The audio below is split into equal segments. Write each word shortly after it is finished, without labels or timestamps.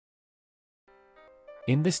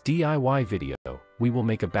In this DIY video, we will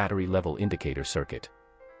make a battery level indicator circuit.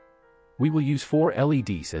 We will use 4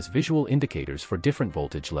 LEDs as visual indicators for different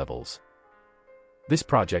voltage levels. This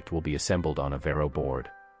project will be assembled on a Vero board.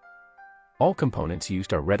 All components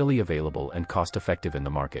used are readily available and cost-effective in the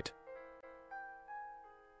market.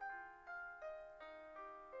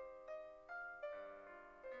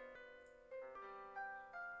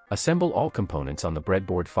 Assemble all components on the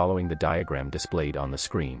breadboard following the diagram displayed on the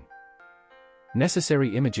screen.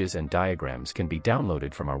 Necessary images and diagrams can be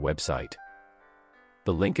downloaded from our website.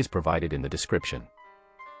 The link is provided in the description.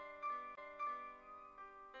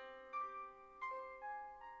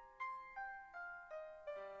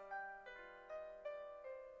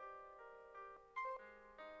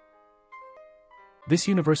 This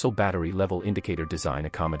universal battery level indicator design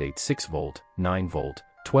accommodates 6-volt, 9-volt,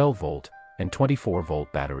 12-volt, and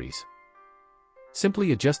 24-volt batteries.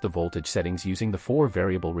 Simply adjust the voltage settings using the 4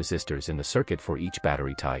 variable resistors in the circuit for each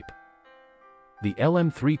battery type. The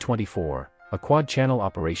LM324, a quad-channel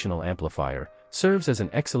operational amplifier, serves as an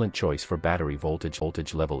excellent choice for battery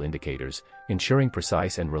voltage level indicators, ensuring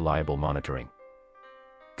precise and reliable monitoring.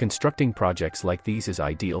 Constructing projects like these is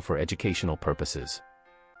ideal for educational purposes.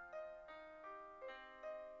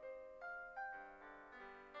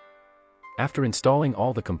 After installing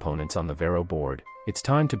all the components on the Vero board, it's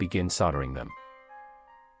time to begin soldering them.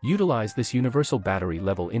 Utilize this universal battery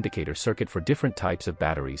level indicator circuit for different types of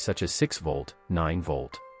batteries such as 6-volt,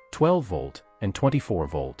 9-volt, 12-volt, and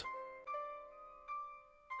 24-volt.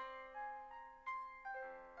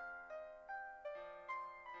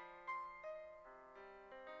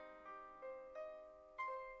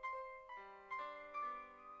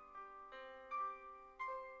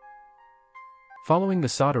 Following the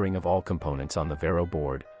soldering of all components on the Vero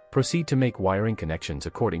board, proceed to make wiring connections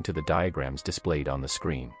according to the diagrams displayed on the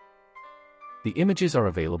screen. The images are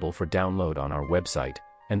available for download on our website,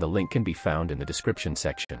 and the link can be found in the description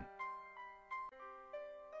section.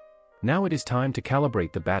 Now it is time to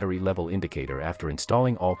calibrate the battery level indicator after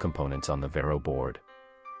installing all components on the Vero board.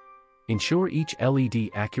 Ensure each LED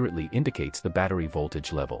accurately indicates the battery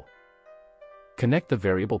voltage level. Connect the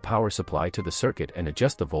variable power supply to the circuit and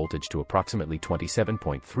adjust the voltage to approximately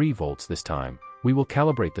 27.3 volts this time. We will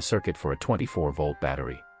calibrate the circuit for a 24-volt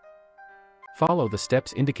battery. Follow the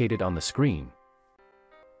steps indicated on the screen.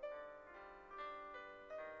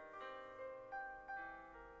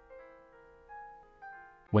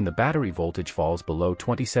 When the battery voltage falls below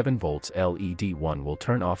 27 volts, LED 1 will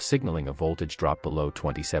turn off, signaling a voltage drop below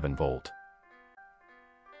 27 volt.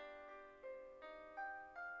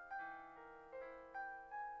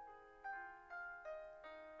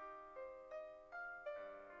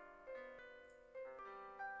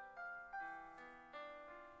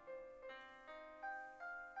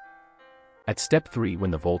 At step 3,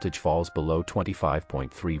 when the voltage falls below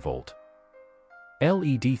 25.3 volt,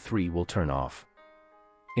 LED 3 will turn off.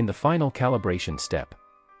 In the final calibration step,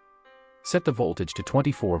 set the voltage to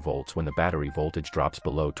 24 volts. When the battery voltage drops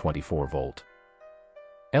below 24 volt,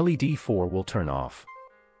 LED 4 will turn off.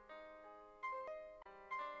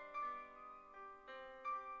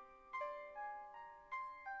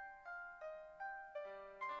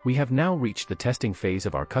 We have now reached the testing phase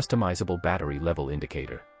of our customizable battery level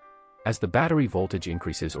indicator. As the battery voltage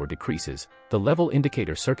increases or decreases, the level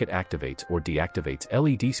indicator circuit activates or deactivates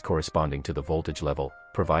LEDs corresponding to the voltage level,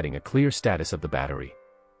 providing a clear status of the battery.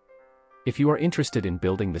 If you are interested in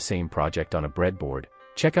building the same project on a breadboard,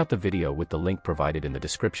 check out the video with the link provided in the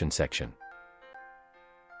description section.